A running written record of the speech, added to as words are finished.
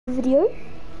video.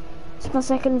 It's my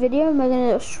second video and we're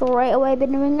gonna straight away be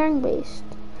doing Gang Beast.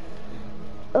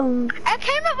 I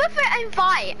came up with an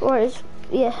invite. Right,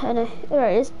 yeah, I know.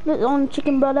 Alright, it's on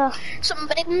Chicken Brother.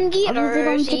 Somebody can get I'm her.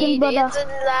 on Chicken Brother.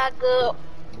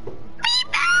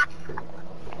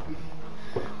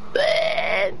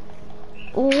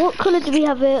 What colour do we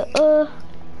have here?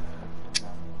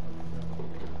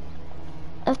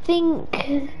 I think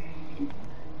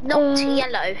not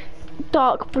yellow.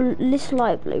 Dark blue, this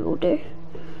light blue will do.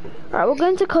 Alright, we're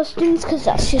going to costumes because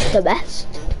that's just the best.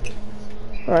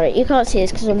 Alright, you can't see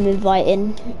this because I'm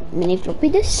inviting mini floppy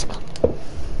disk.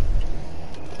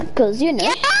 Because, you know.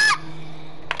 Yeah.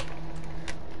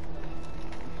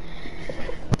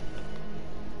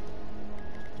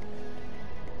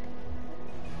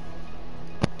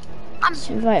 Let's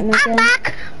invite him again. I'm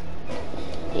back.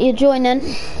 You're joining.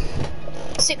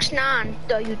 6ix9ine,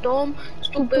 are you dumb?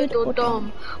 Stupid or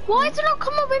dumb? Why did I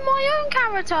come up with my own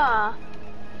character?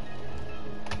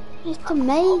 Just to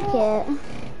make it.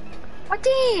 I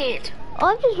did.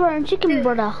 I'm just wearing Chicken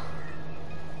Brother.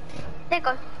 There you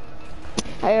go.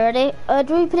 Are you ready?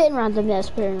 Do we put it in random? Yes,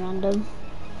 put it in random.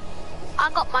 I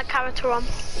got my character on.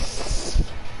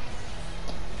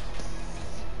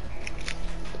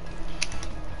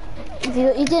 Have you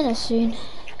got your dinner soon?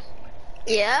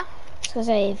 Yeah. I was gonna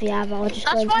say, if you have, I'll just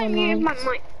go That's into why I online. moved my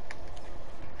mic.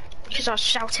 Because I was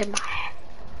shouting.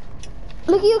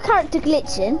 Look at your character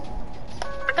glitching.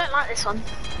 I don't like this one.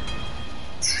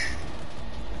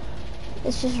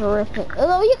 It's just ripping.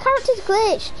 Oh, your character's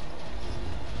glitched.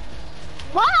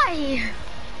 Why?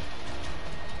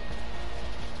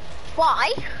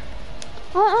 Why?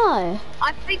 I don't know.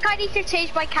 I think I need to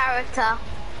change my character.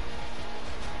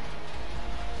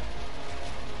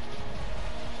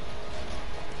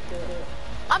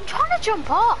 I'm trying to jump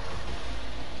off.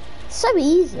 It's so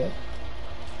easy.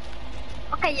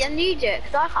 Okay, you need it,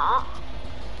 because I can't.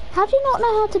 How do you not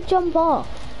know how to jump off?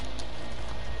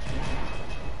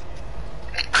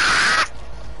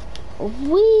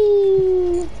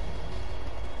 Wee.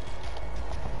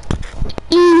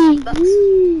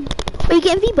 Are you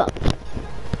getting V-Bucks?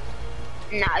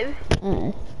 No.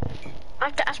 Oh. I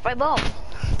have to ask my mom.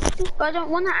 But I don't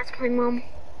want to ask my mom.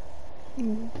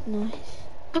 Nice.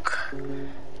 Look.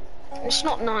 It's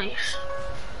not nice.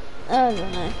 I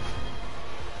don't know.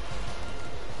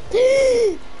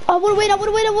 I wanna win, I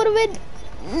wanna win, I wanna win!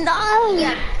 No!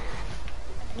 Yeah.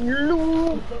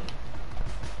 No.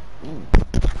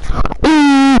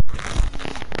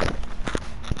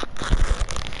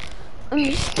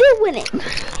 I'm still winning.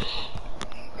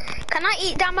 Can I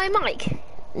eat down my mic?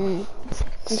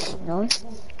 This is nice.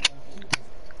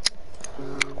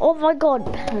 Oh my god,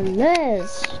 please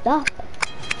stop.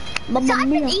 Mamma I've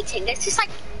been mia. eating. It's just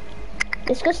like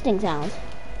Disgusting sounds.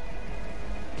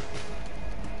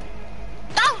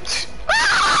 don't.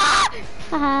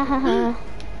 Ha ha ha ha.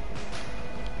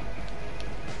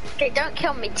 Okay, don't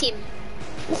kill me, team.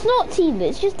 It's not team,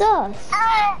 it's just us.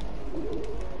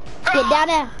 Get down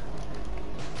there.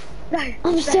 No.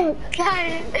 I'm so.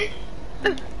 Let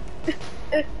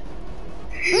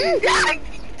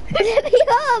me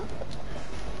up.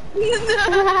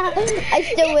 I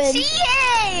still win.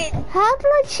 Cheated! How did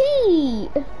I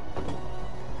cheat?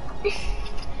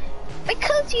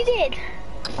 Because you did.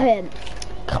 I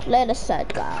clear the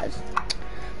set, guys.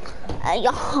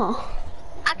 Yeah.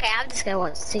 Okay, I'm just gonna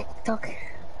watch TikTok.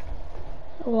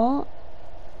 What?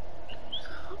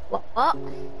 What?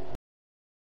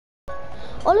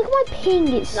 Oh, look at my ping,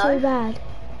 it's so No. bad.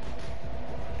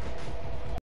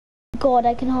 God,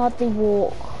 I can hardly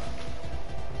walk.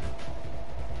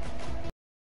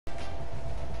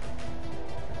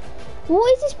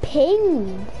 What is this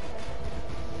ping?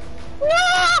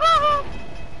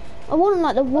 I want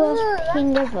like the worst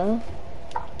ping ever.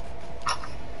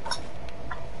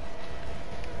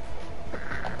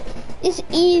 It's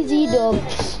easy,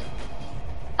 dubs.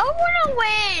 I wanna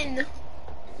win.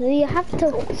 So you have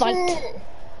to fight.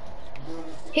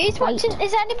 Who's watching?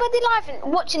 Is anybody live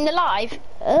watching the live?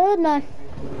 No.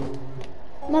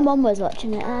 My mum was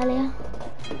watching it earlier.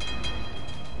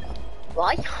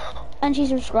 Why? And she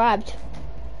subscribed.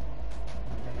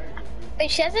 But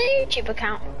she has a YouTube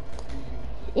account.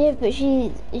 Yeah, but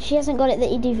she hasn't got it that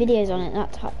you do videos on it.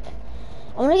 That type.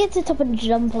 I want to get to the top and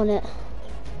jump on it.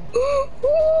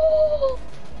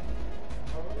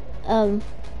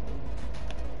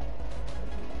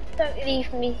 Don't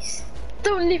leave me.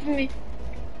 Don't leave me.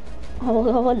 Oh,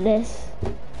 I want this.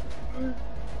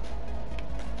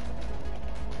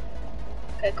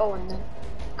 Okay, go on then.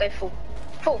 Go full.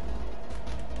 Full.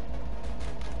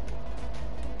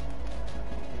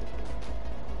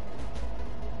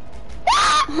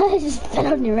 I just fell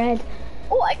on your head.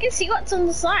 Oh, I can see what's on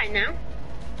the side now.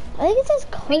 I think it says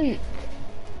Coke.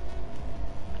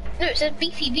 No, it says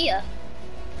beefy beer.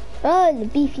 Oh, the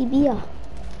beefy beer.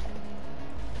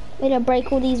 We're gonna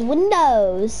break all these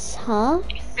windows, huh?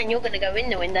 And you're gonna go in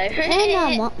the window. No,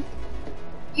 I'm not.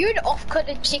 You're an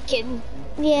off-colored chicken.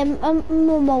 Yeah, I'm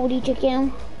a moldy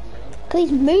chicken.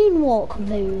 Please moonwalk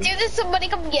move. Dude, there's somebody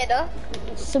come get her.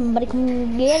 Somebody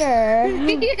come get her.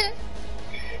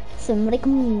 Somebody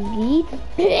come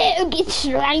get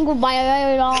strangled by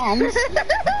her own arms.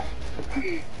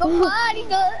 Somebody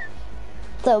got.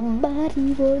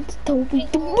 Somebody once told me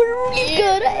the world's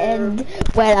gonna end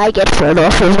when I get thrown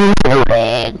off of a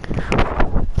building.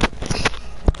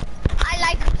 I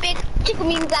like big chicken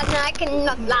wings and I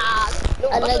cannot last.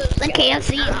 I like the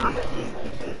KFC.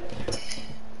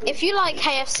 If you like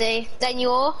KFC, then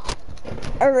you're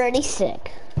Already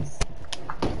sick.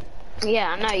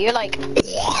 Yeah, no, you're like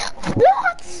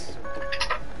What?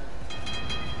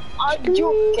 I'm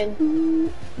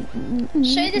joking.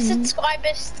 Show the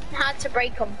subscribers how to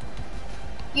break them.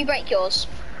 You break yours.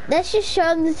 Let's just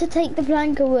show them to take the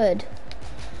plank of wood.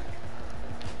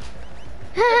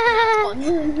 No,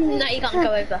 you can't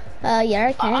go over. Yeah,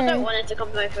 I can. I don't want it to come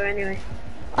over anyway.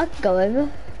 I can go over,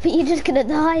 but you're just gonna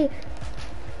die.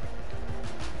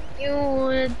 You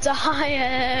wanna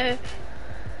die?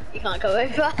 You can't go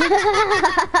over.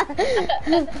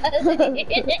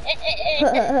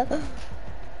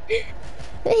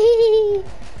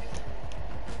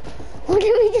 Why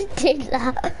did we just do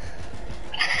that?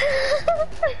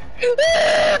 You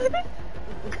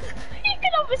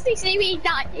can obviously see me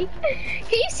dying.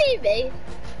 Can you see me?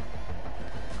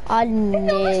 I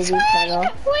nearly fell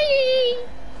off. Whee!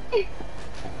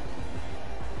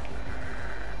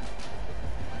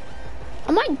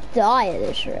 I might die at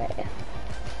this rate.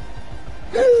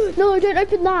 No, don't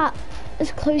open that.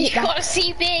 Let's close You that. gotta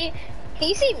see me. Can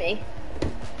you see me?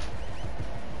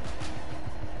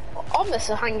 I'm just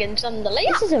hanging from the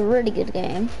layer. This is a really good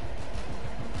game.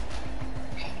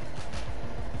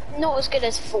 Not as good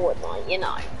as Fortnite, you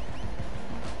know.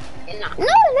 No, let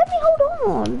me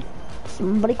hold on.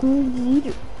 Somebody come eat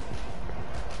it.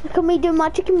 Look at me do my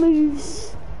chicken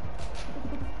moves.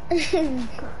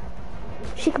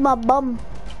 Shake my bum.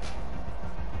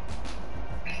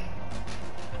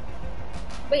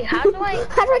 Wait, how do I?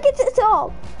 How do I get to the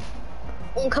top?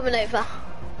 I'm coming over.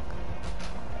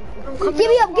 Give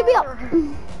me up, give me up.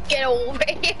 Get over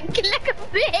here. Look at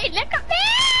me, look at me.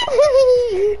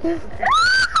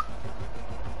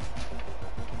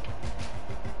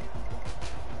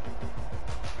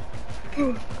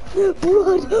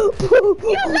 Blood.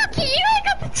 You're lucky, you ain't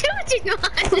got the children on.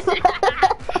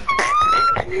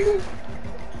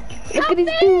 Look at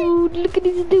this dude, look at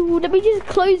this dude. Let me just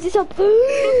close this up.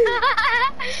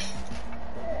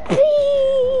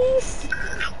 Please.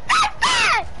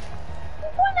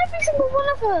 Won every single one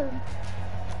of them.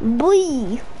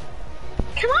 Boy.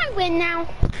 Can I win now?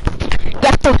 You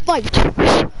have to fight.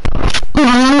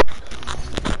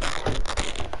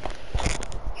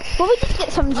 Well, we just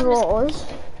get some drawers.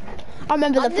 I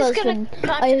remember the first one. I'm just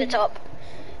gonna climb to the top.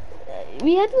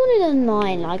 We had one in a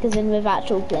 9, like as in with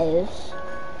actual players.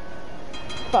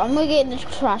 But I'm gonna get in this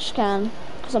trash can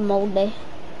because I'm moldy.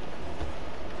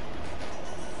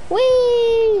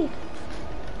 Whee!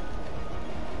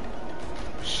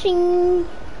 Shing!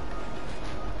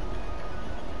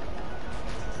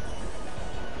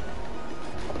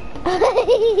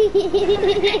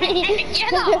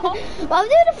 Get off! I'm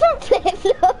doing a front flip,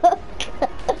 look!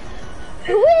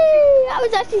 Whee! That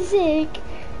was actually sick.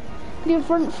 Doing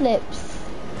front flips.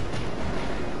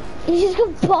 You just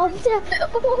got bombed out.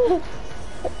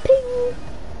 Ping!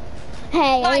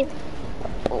 Hey! Nice.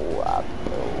 Oh,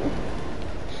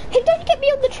 hey, don't get me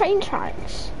on the train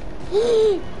tracks.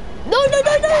 No!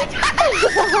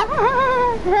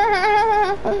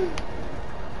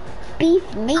 Beef,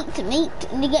 meat,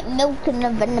 and you get milk in the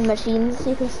vending machines so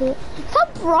you can see it. Look how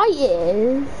bright it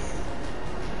is.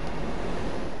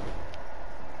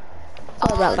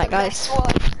 Sorry about that, guys.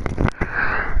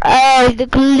 Oh, the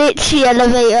glitchy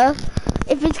elevator.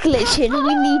 If it's glitching,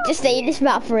 we need to stay in this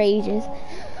map for ages.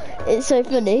 It's so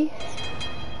funny.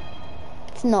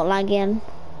 It's not lagging.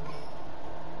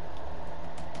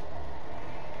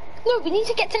 No, we need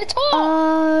to get to the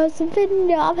top.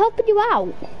 Something. I'm helping you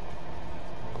out.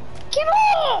 Get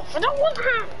off! I don't want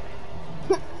help.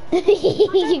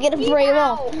 You're gonna bring him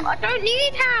off. I don't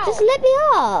need help. Just let me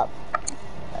up.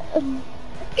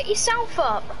 Get yourself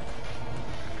up.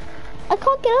 I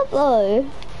can't get up though.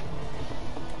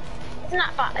 Isn't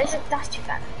that bad? That's too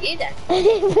bad. You then.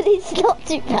 But it's not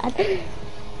too bad.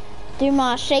 Do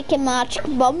my shaking my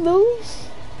chicken bum moves.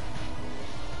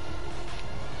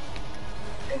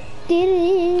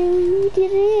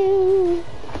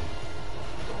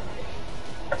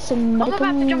 Somebody I'm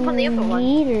about to jump on the other one.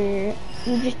 You're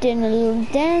just doing a little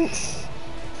dance.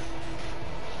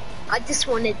 I just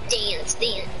want to dance.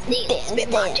 Spit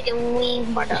my Dance. chicken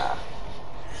wing butter.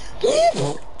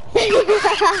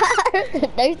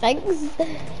 No thanks.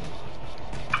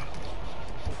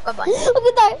 Bye bye.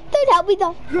 Oh, no, don't help me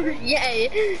though.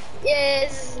 Yay.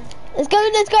 Yes. Let's go.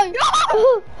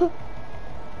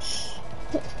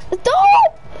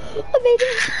 Stop! I made it.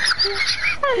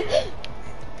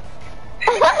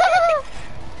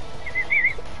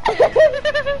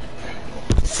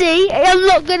 See, I'm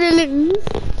not gonna lose.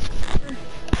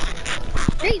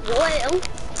 Hey, well.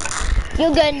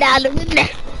 You're going down the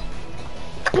neck.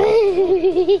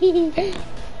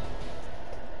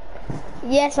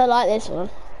 Yes, I like this one.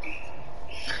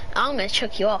 I'm gonna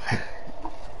chuck you off.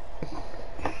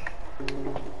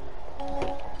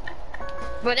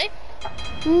 Ready?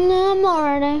 No, I'm not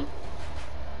ready.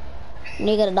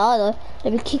 You're gonna die though.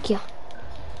 Let me kick you.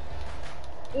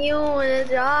 You wanna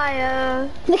die?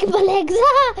 Look at my legs.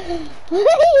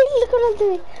 Look what I'm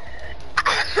doing.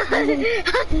 I'm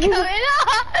going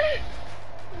up.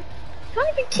 Can't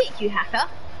even kick you, hacker.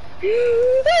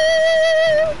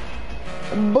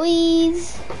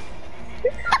 Boys.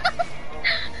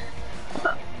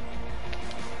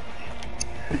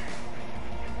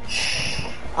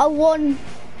 I won.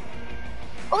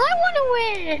 I wanna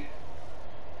win.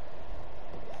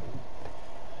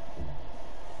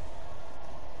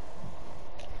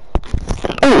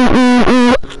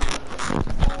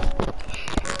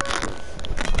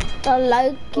 The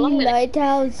Loki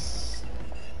Lighthouse.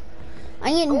 I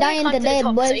ain't dying today,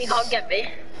 boys. So you can't get me.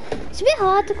 It's a bit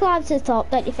hard to climb to the top,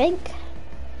 don't you think?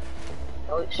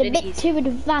 Oh, it's It's a bit too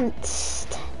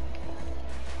advanced.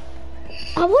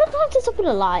 I want to climb to the top of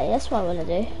the light. That's what I want to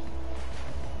do.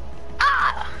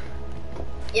 Ah!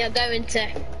 You're going to.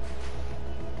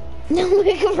 No,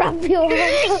 we can wrap your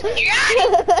hand.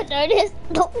 No, just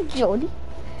not Johnny.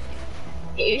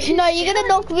 No, you're gonna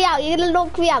knock me out. You're gonna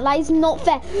knock me out. That is not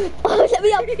fair. Oh, let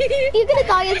me up. You're gonna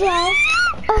die as well.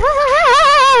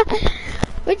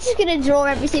 We're just gonna draw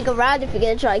every single round if you're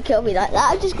gonna try and kill me like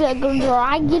that. I'm just gonna go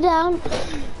drag you down,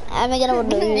 and we're gonna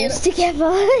lose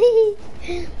together.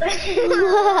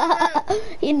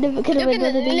 You're never gonna win,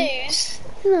 lose.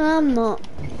 No, I'm not.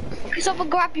 Because I'm gonna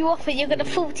grab you off and you're gonna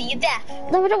fall to your death.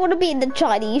 No, I don't want to be in the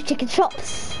Chinese chicken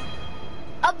shops.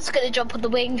 I'm just gonna jump on the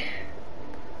wing.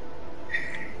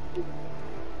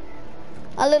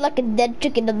 I look like a dead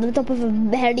chicken on the top of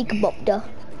a helicopter,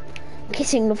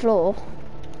 kissing the floor.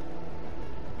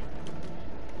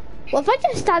 Well, if I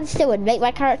just stand still and make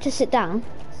my character sit down.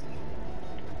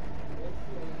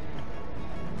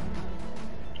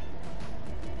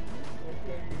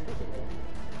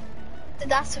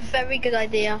 That's a very good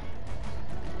idea.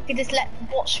 You can just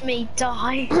watch me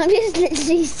die. I just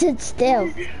literally stood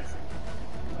still.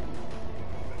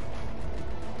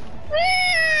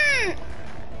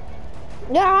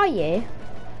 Where are you?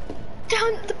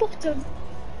 Down at the bottom.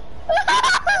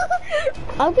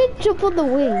 I'm gonna jump on the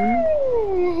wing.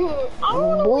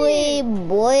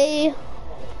 Boy.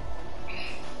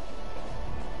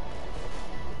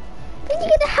 Then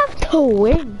you're gonna have to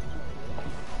win.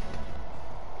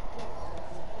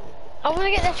 I want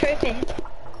to get the trophy.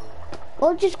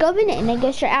 Or just go in it and then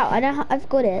go straight out. I've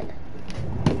got it.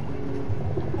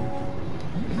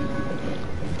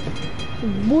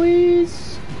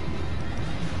 Boys.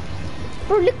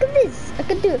 Bro, look at this. I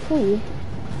can do it for you.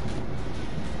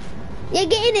 Yeah,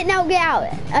 get in it now, get out.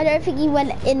 I don't think you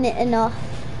went in it enough.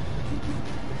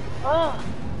 Oh.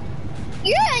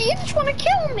 Yeah, you just want to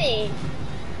kill me.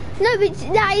 No, but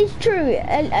that is true.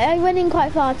 I went in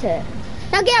quite far to it.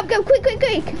 Now get up, go, quick.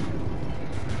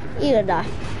 You're gonna die.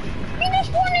 You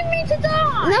just wanted me to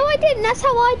die. No, I didn't. That's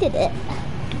how I did it.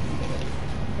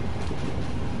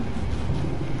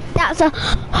 That's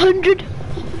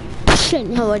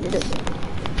 100% how I did it.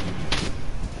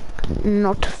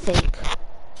 Not fake.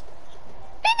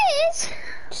 It is.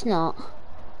 It's not.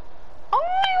 I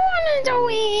want to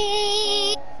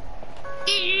win.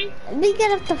 We're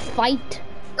gonna have to fight.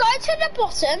 Go to the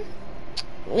bottom.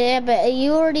 Yeah, but are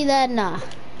you already there now?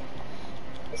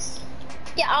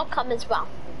 Yeah, I'll come as well.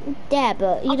 Yeah,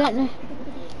 but you don't know.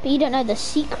 But you don't know the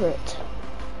secret.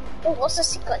 Oh, what's the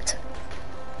secret?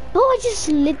 Oh, I just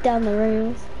slid down the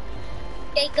rails.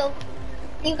 Okay, go.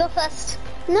 You go first.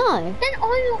 No. Then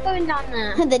I'm not going down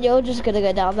there. And then you're just gonna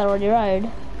go down there on your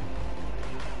own.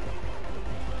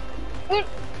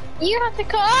 You have to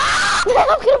come.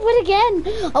 I'm gonna win again.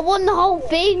 I won the whole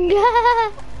thing.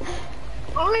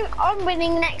 I'm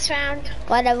winning next round.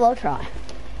 Well, then we'll try.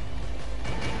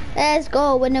 Let's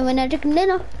go, winner, winner, chicken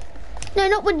dinner. No,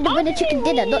 not winner, winner, chicken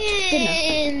dinner, not chicken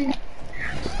dinner.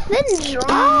 Then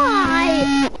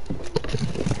try.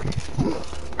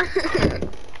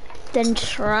 Then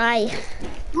try.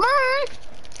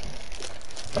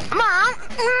 Mom,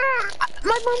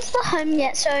 my mom's not home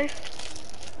yet, so.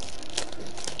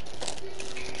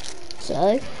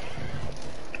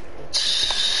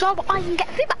 So I can get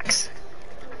feedbacks.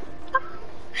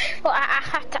 Well, I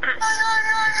have to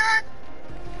ask.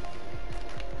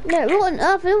 no, what on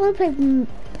earth? I don't want to play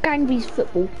Gangby's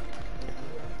football.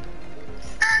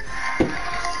 No,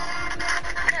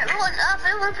 what on earth? I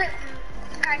don't want to play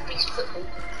Gangby's football.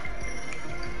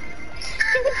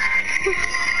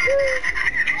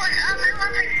 What on earth? I don't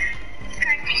want to play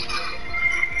Gangby's football.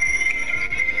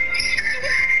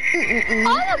 I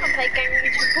never played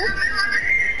Gangby's football.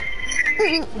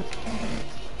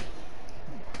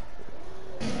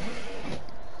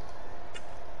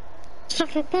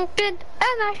 And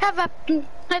I have a.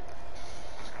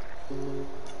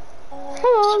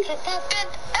 Hello. And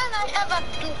I have a.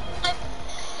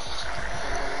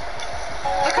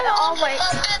 Okay, I'll wait.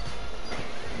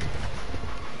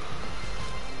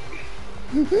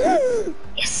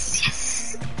 Yes,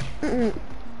 yes.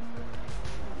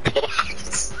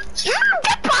 Yes.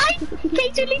 Goodbye.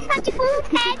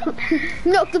 kacilouise3410's.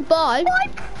 Not goodbye. My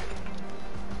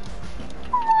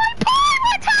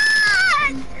pirate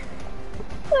hat!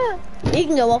 You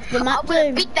can go off the map I'm gonna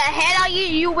too. beat the hell out of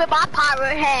you with my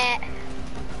pirate hat.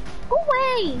 Go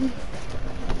away.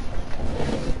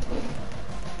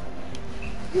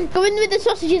 Go in with the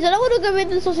sausages. I don't want to go in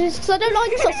with the sausages because I don't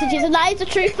like sausages, and that is a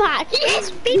true fact.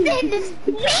 Yes, beepers!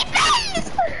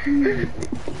 Beepers!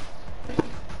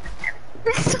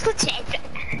 Sausage.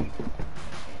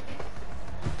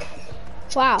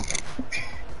 Wow.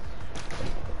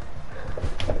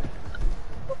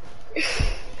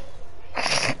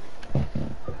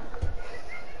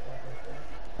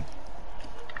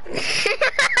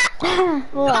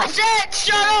 I said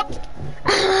shut up!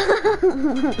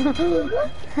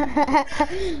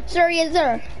 Sorry, yes,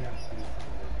 sir.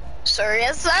 Sorry,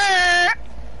 yes, sir!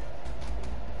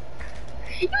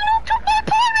 You don't took my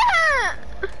pirate hat!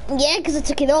 Yeah, because I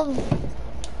took it off.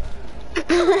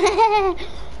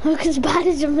 Look as bad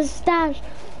as your moustache.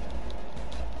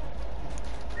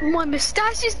 My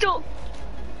moustache is not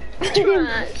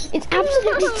trash. It's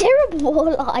absolutely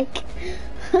terrible, like.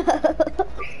 I'm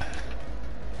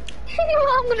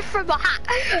gonna throw my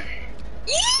hat.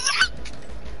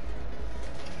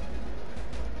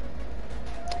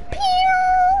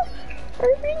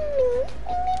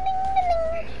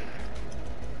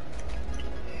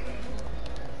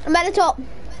 I'm at the top.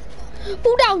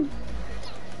 Pull down.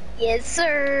 Yes,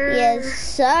 sir. Yes,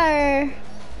 sir.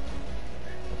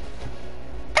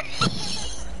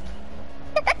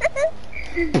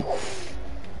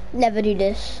 Never do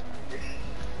this.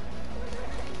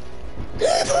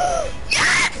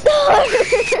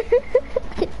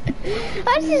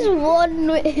 I just won,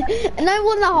 and I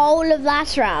won the whole of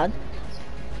last round.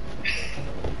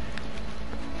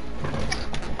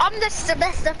 I'm the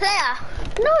semester player.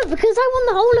 No, because I won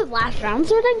the whole of last round,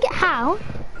 so I don't get how.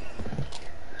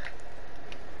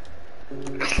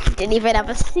 Didn't even have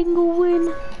a single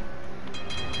win.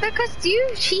 Because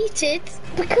you cheated.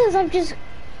 Because I'm just.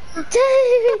 Why?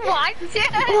 Why did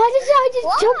I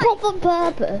just jump off on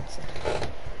purpose?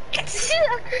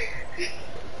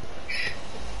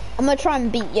 I'm gonna try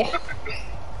and beat you.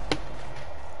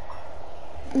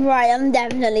 Right, I'm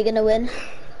definitely gonna win.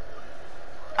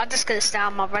 I'm just gonna stay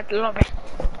on my red lobby.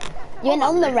 You went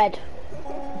on the red.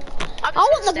 I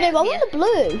want the blue, I want the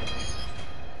blue.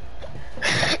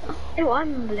 Oh,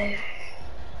 I'm blue.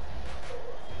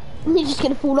 You're just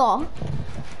gonna fall off.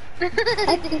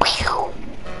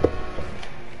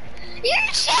 You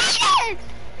cheated!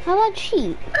 How do I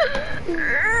cheat?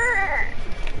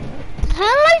 How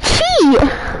do I cheat?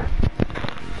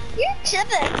 You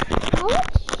cheated. How do I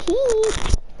cheat?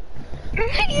 You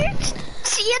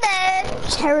cheated.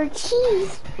 Cheddar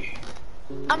cheese.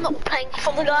 I'm not playing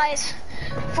Fall Guys.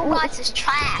 Fall Guys is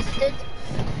trash, dude.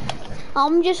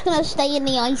 I'm just gonna stay in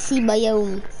the icy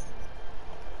biome.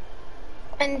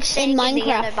 And In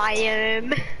Minecraft.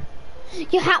 Biome.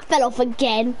 Your hat fell off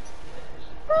again.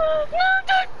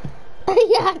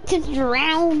 You have to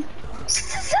drown.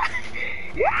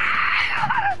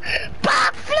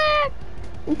 Backflip!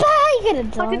 You're gonna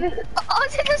die. I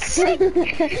did a sink. Look,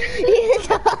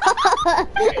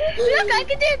 I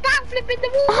can do a backflip in the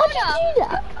water. How do you do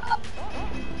that?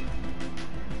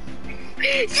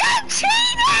 You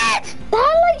cheated! How do I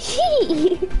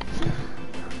cheat?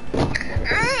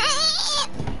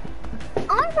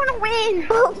 I'm a want to win.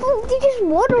 You just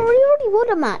won. We already won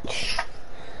a match.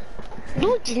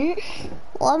 No, I didn't.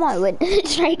 Well, I might win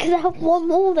straight because I have one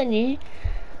more than you.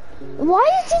 Why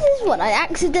is it this one? I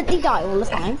accidentally die all the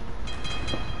time.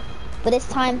 But this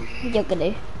time, you're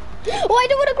gonna. Oh, I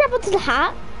don't want to grab onto the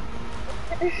hat.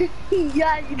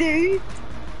 Yeah, you do.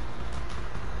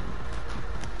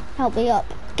 Help me up,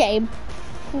 game.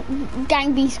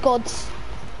 Gang beast gods.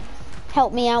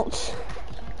 Help me out.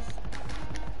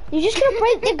 You're just gonna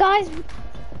break the guy's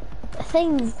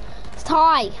thing. It's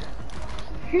tie.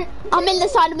 I'm in the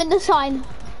sign, I'm in the sign.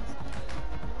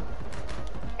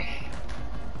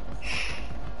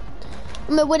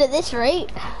 I'm gonna win at this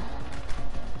rate.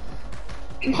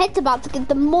 My head's about to get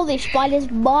demolished by this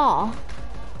bar.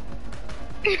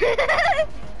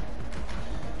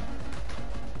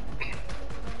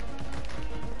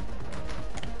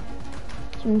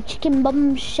 Some chicken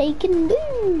bum shaking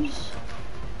booze.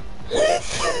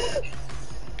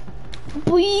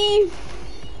 Boy.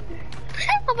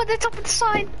 I'm at the top of the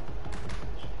sign.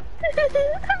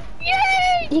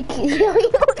 Yay! I'm getting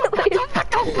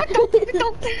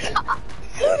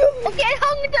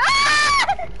hungry. Ah!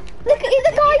 Look at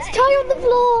the guy's tie on the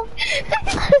floor.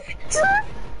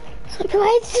 Your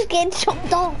head's just getting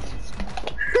chopped off.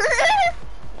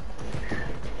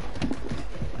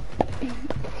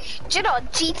 Do you know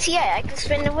what? GTA, I can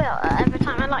spin the wheel every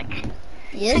time I like.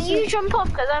 Yes. Can you jump off?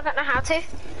 Because I don't know how to.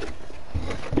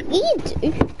 You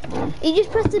do. You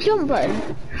just press the jump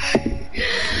button.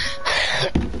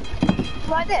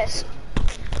 Like this.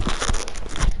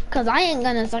 Cause I ain't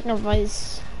gonna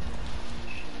sacrifice.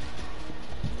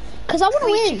 Cause I wanna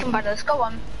win. Chicken butters, go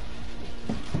on.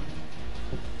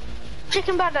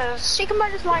 Chicken butters. Chicken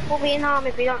butters' life will be in harm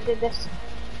if we don't do this.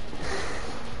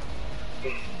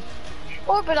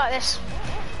 Or it'll be like this.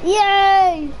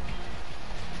 Yay!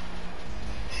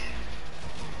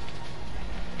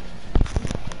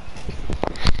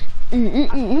 Give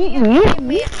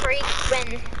me a free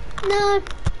win. No.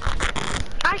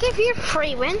 I'll give you a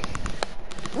free win.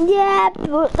 Yeah,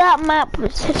 but that map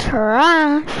was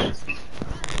trash.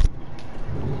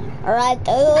 Alright,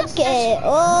 okay.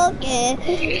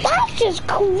 That's just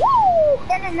cool.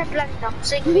 Then in the blender,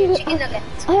 so you can be a chicken nugget.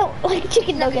 I don't like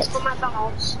chicken nuggets. From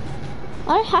McDonald's.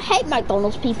 I hate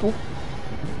McDonald's people.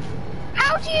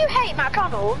 How do you hate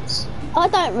McDonald's? I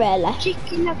don't really.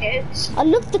 Chicken nuggets. I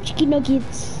love the chicken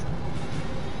nuggets.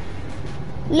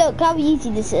 Look how easy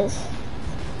this is.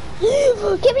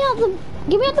 Give me out the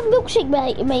milkshake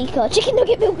maker. Chicken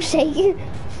nugget milkshake.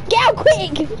 Get out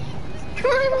quick.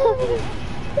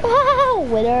 Wow,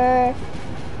 winner.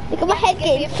 Look at my head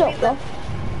getting chopped off.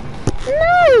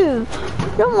 No,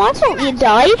 not my fault you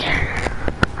died.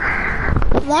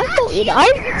 My fault you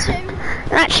died.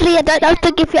 Actually, I don't have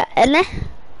to give you any.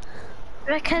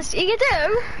 Because you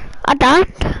do. I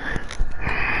don't.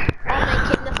 I'll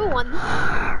make him the full one.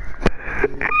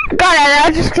 God,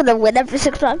 I'm just gonna win every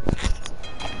 6 times.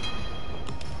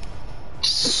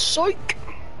 Psych.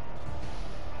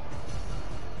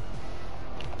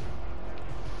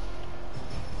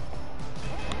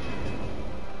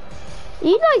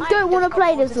 You like don't want to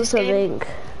play this or something?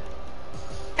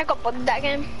 I got bored of that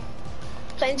game.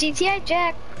 Playing GTA,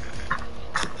 Jack.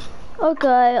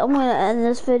 Okay, I'm gonna end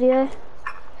this video.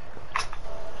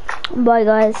 Bye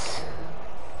guys.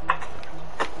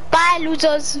 Bye,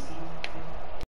 losers.